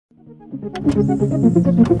What?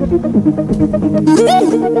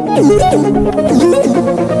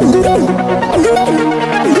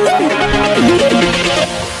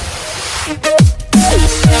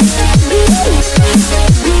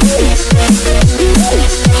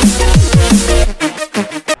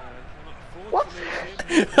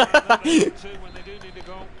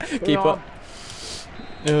 Keep up.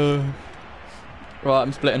 Right,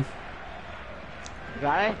 I'm splitting.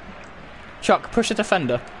 Got it? Chuck, push a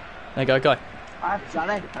defender. There you go, go. I've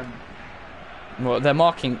done it. Well, they're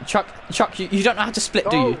marking. Chuck, you don't know how to split,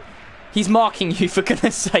 do you? He's marking you, for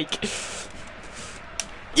goodness sake.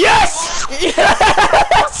 Yes!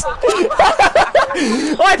 Yes!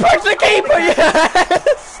 I pushed the keeper,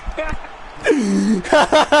 yes!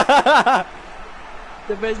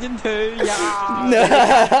 Division 2,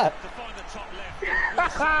 yeah.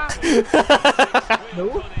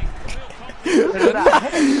 No.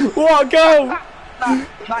 What a goal!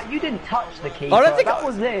 Matt, you didn't touch the keeper. I don't think that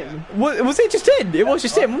was in. Was it just in? It was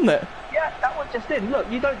just in, wasn't it? Yeah, that was just in. Look,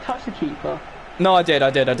 you don't touch the keeper. No, I did. No,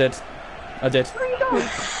 you don't.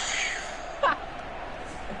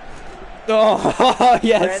 Oh,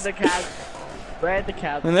 yes. Where's the cat? Where's the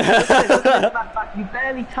cat? Matt, you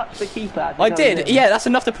barely touched the keeper. I did. Yeah, that's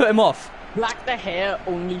enough to put him off. Black the hair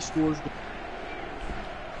only scores.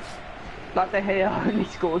 Black the hair only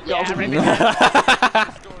scores. Yeah, Black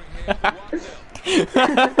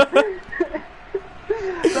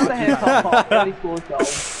the hair only scores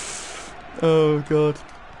goals. Oh god.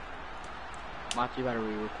 Matt, you better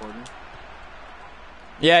re-recording.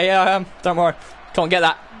 Yeah, I am. Don't worry. Come on, get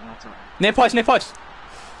that. Near post, near post.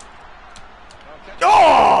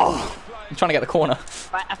 Oh! I'm trying to get the corner.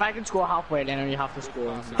 If I can score halfway, then you have to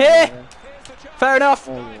score. Here! Fair enough.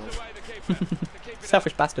 Oh.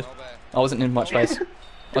 Selfish bastard. I wasn't in much space. I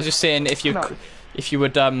was just seeing if you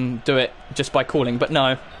would do it just by calling, but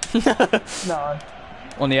no. No.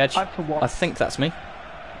 On the edge. I think that's me.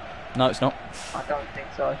 No, it's not. I don't think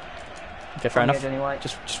so. Okay, fair enough. Anyway.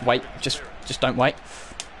 Just wait. Just don't wait.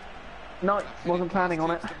 No, wasn't planning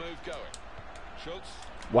on it.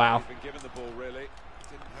 Wow.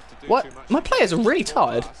 What? My players are really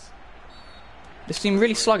tired. They seem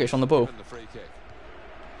really sluggish on the ball.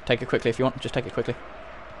 Take it quickly if you want. Just take it quickly.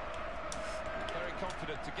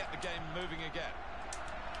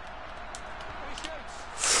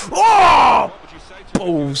 Oh!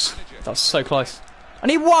 Balls. That was so close. I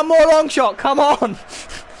need one more long shot. Come on.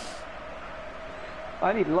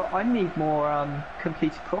 I need more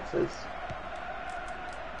completed crosses.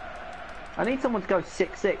 I need someone to go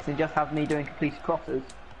 6-6 and just have me doing completed crosses.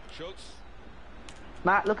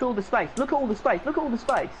 Matt, look at all the space. Look at all the space. Look at all the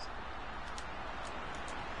space.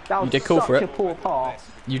 That was You did call for such it. a poor pass.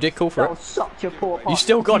 You did call for That it. was such a poor pass. You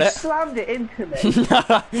still got You it. slammed it into me.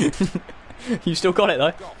 You still got it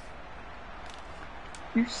though.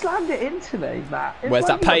 You slammed it into me, Matt. It's Where's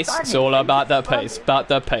like that you were pace? It's banging all me. about that pace. About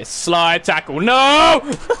that pace. Slide tackle. No!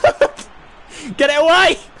 Get it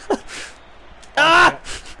away! Ah!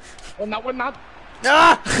 Well, not with that.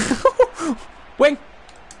 Ah! Wing.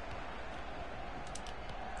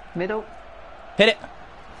 Middle. Hit it.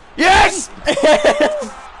 Yes!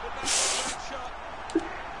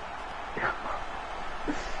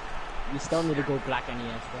 You still need to go black and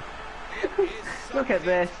yes. Look at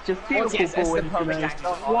this, just beautiful ball into me.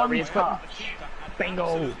 One touch.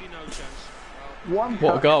 Bingo. One touch.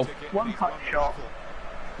 What a goal. One touch shot.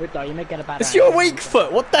 Wait, though, you may get a bad It's your weak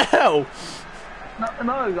foot. What the hell?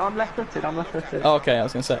 No, I'm left footed. I'm left footed. Oh, okay, I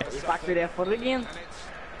was gonna say. Back to their foot again.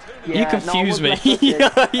 You confuse me.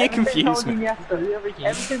 You confuse me.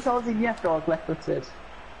 Ever since I was in Iniesta, I was left footed.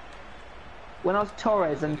 When I was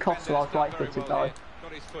Torres and Costa, I was right footed though.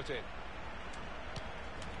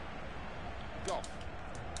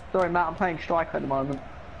 Sorry, Matt, I'm playing striker at the moment.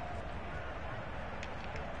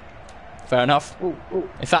 Fair enough. Ooh.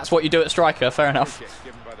 If that's what you do at striker, fair enough.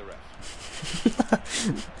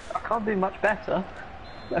 I can't do much better.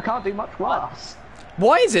 I can't do much worse.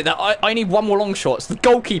 Why is it that I need one more long shot? So the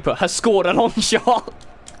goalkeeper has scored a long shot.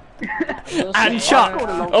 And Chuck,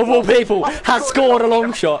 of all people, has scored a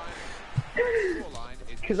long shot.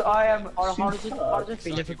 Because I am. What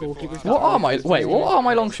are my what are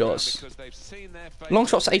my long shots? Long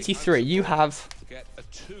shots 83. You have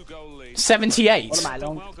 78.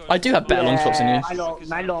 I do have better long shots than you.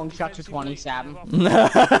 My long shots are 27.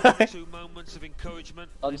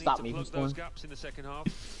 Don't stop me from scoring.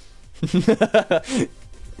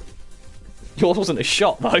 Yours wasn't a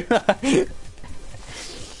shot though.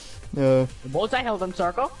 No. Was I held in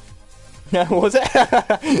circle? No, was it?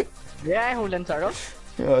 Yeah, I hold in circle.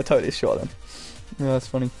 Oh, I totally shot then. Yeah, that's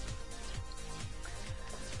funny.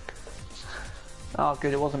 Oh,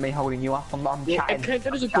 good, it wasn't me holding you up. I'm chatting. It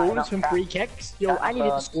counted as a goal from free kicks. Yo, I needed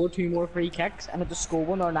to score 2 more free kicks, and I had to score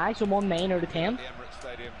 1 or 9, so I'm on 9 out of 10.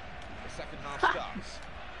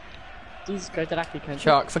 Jesus Christ, that actually counted.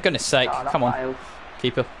 Shark, for goodness sake, come on. Failed.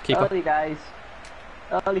 Keeper. Early days.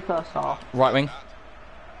 Early first half. Right wing.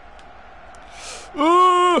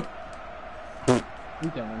 Ooh! You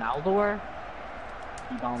doing Ronaldo or?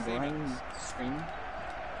 You down behind screen?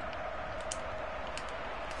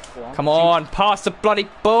 Come on, pass the bloody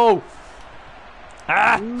ball!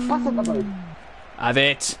 Ah! Pass it the ball. Have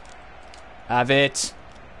it. Have it.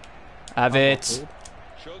 Have it.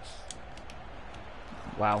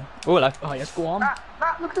 Wow. Oh, hello. Oh, yes, go on. Matt,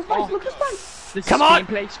 look at his face, look at his face. Come on!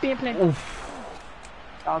 Spain play.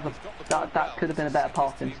 That could have been a better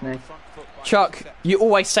pass into me. Chuck, you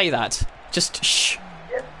always say that. Just shh.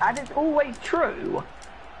 And it's always true.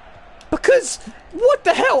 Because, what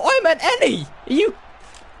the hell? I meant any! You...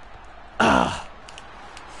 Ah.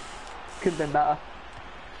 Could have been better.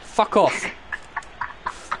 Fuck off.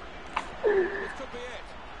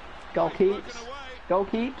 Goal keeps. Goal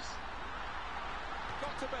keeps.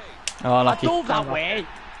 Oh, unlucky. I dove that way.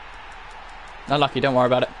 Unlucky, don't worry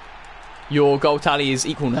about it. Your goal tally is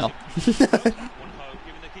equal now.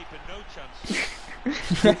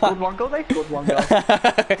 They scored 1 goal, they scored 1 goal.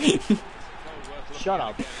 Shut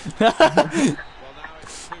up.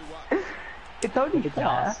 It's only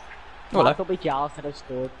fair. I could be jealous that I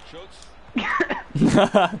scored.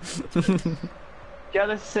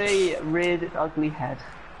 Jealousy reared its ugly head.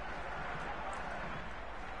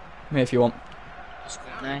 Me if you want.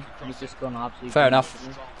 Nah, he's just gone absolutely. Fair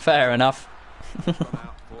enough. Fair enough. I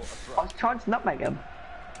was trying to nutmeg him.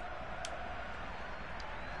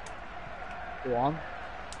 Go on.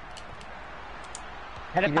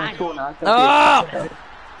 Head it back. Ah!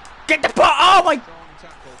 Get the ball! Oh my!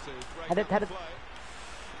 Head it.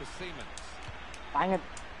 Bang it.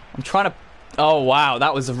 I'm trying to. Oh wow,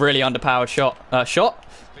 that was a really underpowered shot. Shot?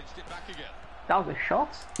 That was a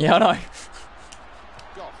shot? Yeah, I know.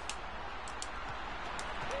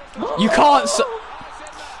 You can't.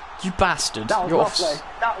 You bastard! That was You're lovely.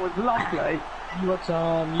 That was lovely.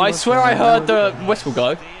 I swear I heard the whistle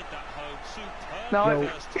go. No.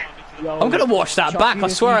 I'm gonna watch that back. I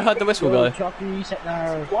swear I heard the whistle go.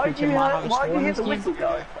 Why did you hear the whistle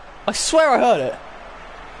go? I swear I heard it.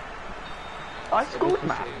 I scored,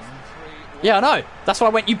 Matt. Yeah, I know. That's why I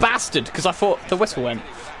went, you bastard, because I thought the whistle went.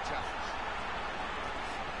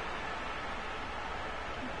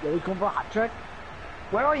 Yeah, we come for a hat trick.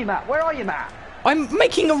 Where are you, Matt? Where are you, Matt? I'm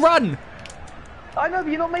making a run. I know, but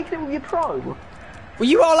you're not making it with your pro. Well,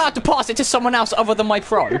 you are allowed to pass it to someone else other than my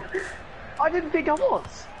pro. I didn't think I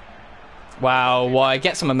was. Wow, why?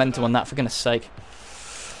 Get some momentum on that, for goodness sake.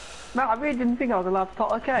 Matt, I really didn't think I was allowed to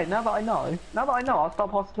pass. Okay, now that I know, I'll start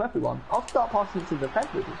passing to everyone. I'll start passing to the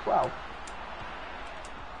defenders as well.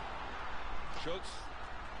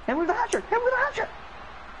 Him with the hat trick! Him with the hat trick!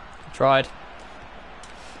 Tried.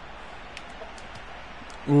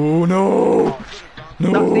 Oh no!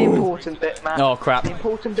 No! That's the important bit, Matt. Oh crap. The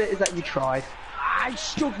important bit is that you tried. I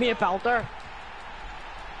struck me a belter.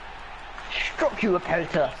 Struck you a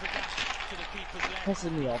pelter.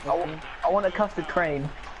 Pissing me off. I want a custard cream.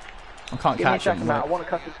 I can't Give me a catch him. second, Matt. I want a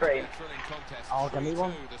custard cream. Oh, give me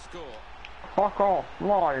one. Fuck off,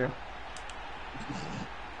 lie.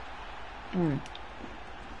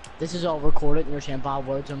 This is all recorded and you're saying bad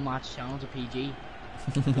words on Matt's channel to PG.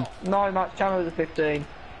 No, Matt's channel is a 15.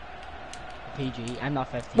 PG, I'm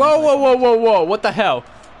not 15. Whoa, whoa, whoa, whoa, whoa! What the hell?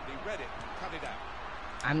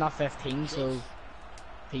 I'm not 15, so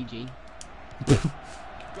PG.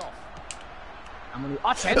 I'm gonna.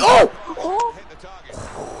 Oh!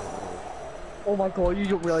 Oh my god, you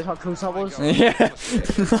don't realize how close that was? Yeah.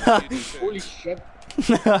 Holy shit.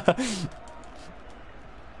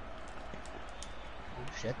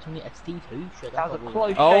 Shit, only XT2. Shit, That was a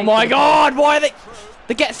close Oh shave my for the god, why are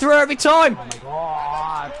they get through every time? Oh my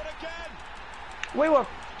god. We were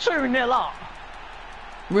 2-0 up.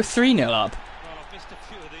 We're 3-0 up.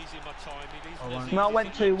 No, I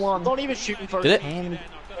went 2-1. Not even shooting for Did it? 10.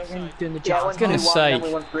 Doing the Yeah, I job. went gonna 2-1, say- then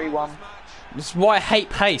we won 3-1. This is why I hate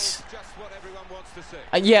pace.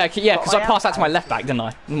 Yeah, because I I passed am that to my left back, didn't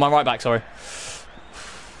I? My right back, sorry.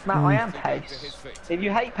 Matt, I am pace. If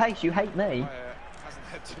you hate pace, you hate me. Hasn't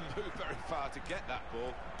had to move very far to get that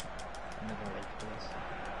ball.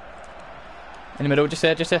 In the middle, just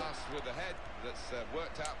here, just here. Pass with the head that's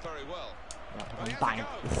worked out very well. Bang.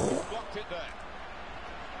 Blocked it there.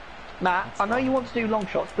 Matt, I know you want to do long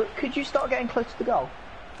shots, but could you start getting close to the goal?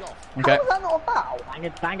 Okay. How is that not a foul? Bang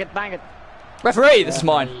it, bang it, bang it. Referee, this is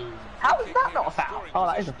mine. How is that not a foul? Oh,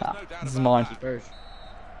 that is a foul. This is mine. Keepers.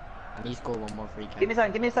 And he's got one more free kick. Give me a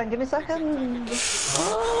second, give me a second, give me a second.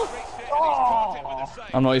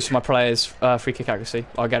 I'm not used to my players' free kick accuracy.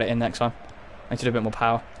 I'll get it in next time. I need to do a bit more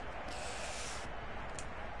power.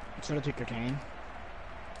 Should have took your cane.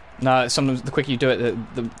 No, sometimes the quicker you do it,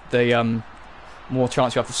 the more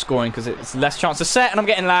chance you have of scoring, because it's less chance to set, and I'm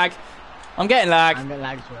getting lag. I'm getting lag. I'm getting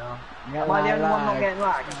lag as well. Am I the only one not getting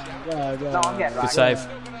lag? No, I'm getting lag. Good save.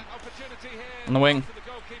 On the wing.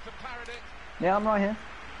 Yeah, I'm right here.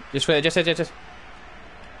 Just here, just.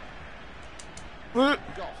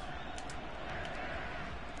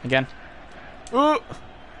 Again. Look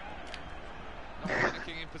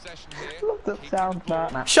at sound,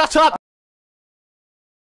 Matt. Shut up!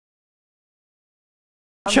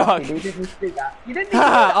 Chuck. You didn't need to do that. You didn't need to do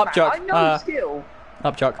Ha, that, up, Matt. Chuck. I know skill.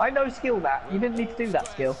 Up, Chuck. I know skill, Matt. You didn't need to do that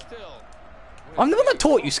skill. I'm the one that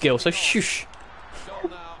taught you skill, so shush.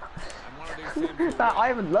 Matt, I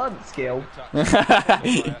haven't learned skill. No,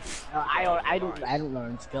 I don't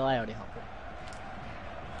learn skill. I already help it.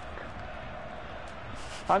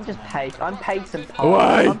 I'm just pace. I'm pace and pass.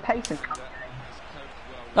 Away. I'm pace and cut.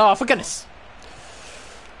 Oh, for goodness.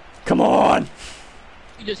 Come on.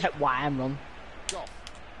 You just hit Y and run.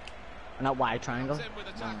 And that Y triangle.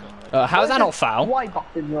 How's that not foul? Y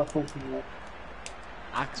button you're talking about?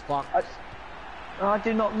 Xbox. I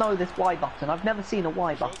do not know this Y button. I've never seen a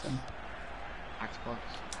Y button. Xbox.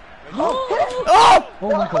 Oh!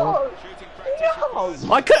 Oh my god. No!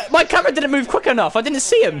 My camera didn't move quick enough. I didn't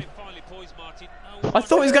see him. I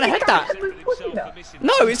thought he was going to hit that.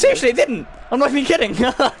 No, seriously, it didn't. I'm not even kidding.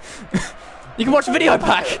 You can watch the video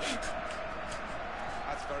back.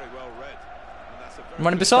 That's very well read. I'm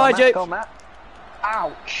running beside you. Go, Matt.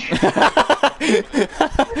 Ouch! I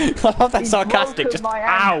love that sarcastic. broken Just my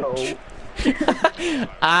ouch. ankle.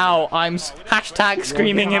 Ow! I'm hashtag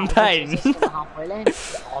screaming in pain. I'll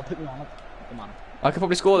put me on it. Come on. I could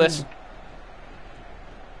probably score this.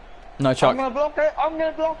 No, I'm Chuck. gonna block it. I'm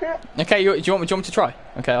gonna block it. Okay, do you want me to try?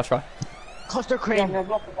 Okay, I'll try. Cluster Yeah, I'm cream. gonna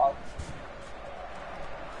block it, bro.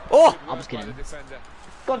 Oh! I'm just kidding.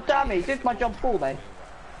 God damn it! He did my job for me.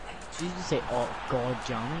 Did you just say, oh god,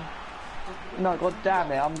 Johnny? No, god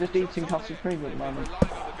damn it! I'm just eating custard cream at the moment.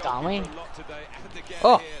 Johnny?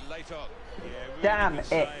 Oh! Damn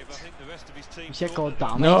it! You said god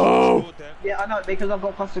damn it. No! Yeah, I know because I've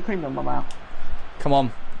got custard cream in my mouth. Come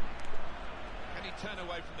on. Can he turn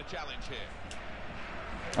away from the challenge here?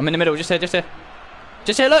 I'm in the middle. Just here. Just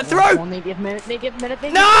here. Look, through! Come on, they give minute.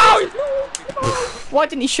 No! Why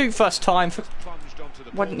didn't he shoot first time?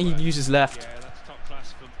 Why didn't he use his left?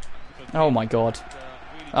 Oh my god.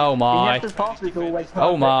 Oh my. Iniesta's pass is always perfect,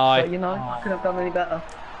 Oh my. So, you know, I couldn't have done any better.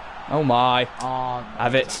 Oh my. Oh,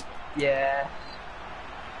 Have it. Yeah.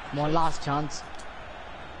 my last chance.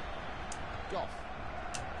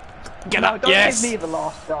 Get No, up. don't Yes. give me the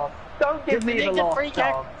last chance. Don't give me the the last free kick.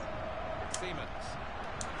 chance.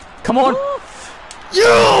 Come on.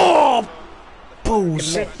 Yeah!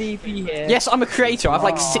 Balls. Get DP here. Yes, I'm a creator. I have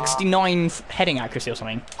like 69 heading accuracy or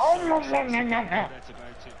something. Oh,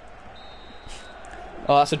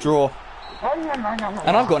 that's a draw.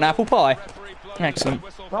 And I've got an apple pie. Excellent.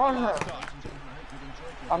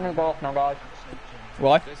 I'm gonna go off now, guys.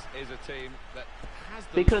 Why?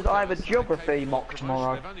 Because I have a geography mock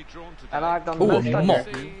tomorrow. And I've done Ooh, no a study. mock.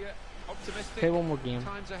 Play one more game.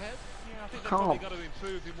 Can't.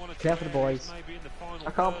 Play for the boys.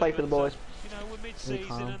 I can't play for the boys. You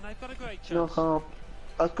can't. No, I can't.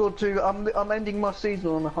 I scored two. I'm ending my season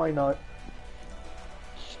on a high note.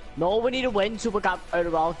 No, we need to win so we got out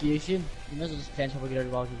of relegation. You know, so just depends how we get out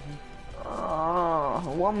of relegation.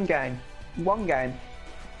 One game. One game.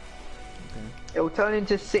 It will turn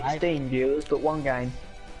into 16 viewers, but one game.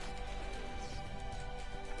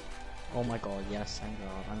 Oh my god, yes, thank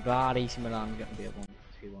god. I'm glad AC Milan getting beat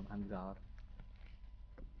 1-2-1. I'm glad.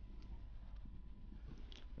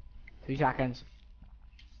 2 seconds.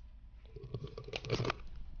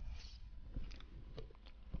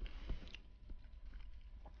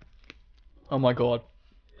 Oh my god.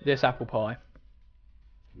 This apple pie.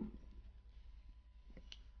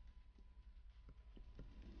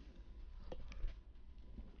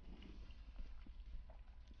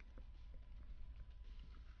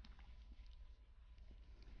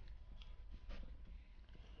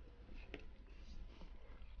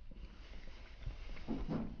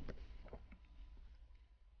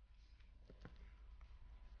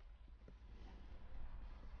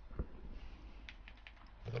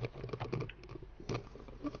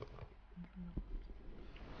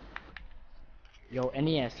 Yo,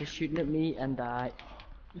 NES, they're shooting at me and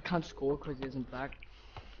you can't score because he isn't back.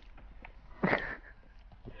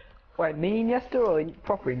 Wait, me Iniesta or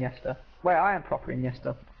proper Iniesta? Wait, I am proper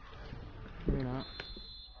Iniesta. You're not.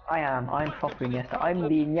 I am. I'm proper Iniesta. I'm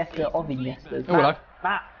the Iniesta of Iniestas. Oh, hello.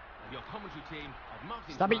 Matt.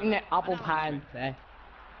 Stop eating the apple pie there.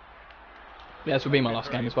 Yeah, this will be my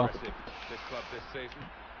last game as well.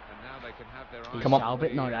 Come on. Salve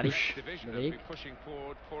it, no, daddy. Division pushing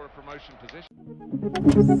forward for a promotion position.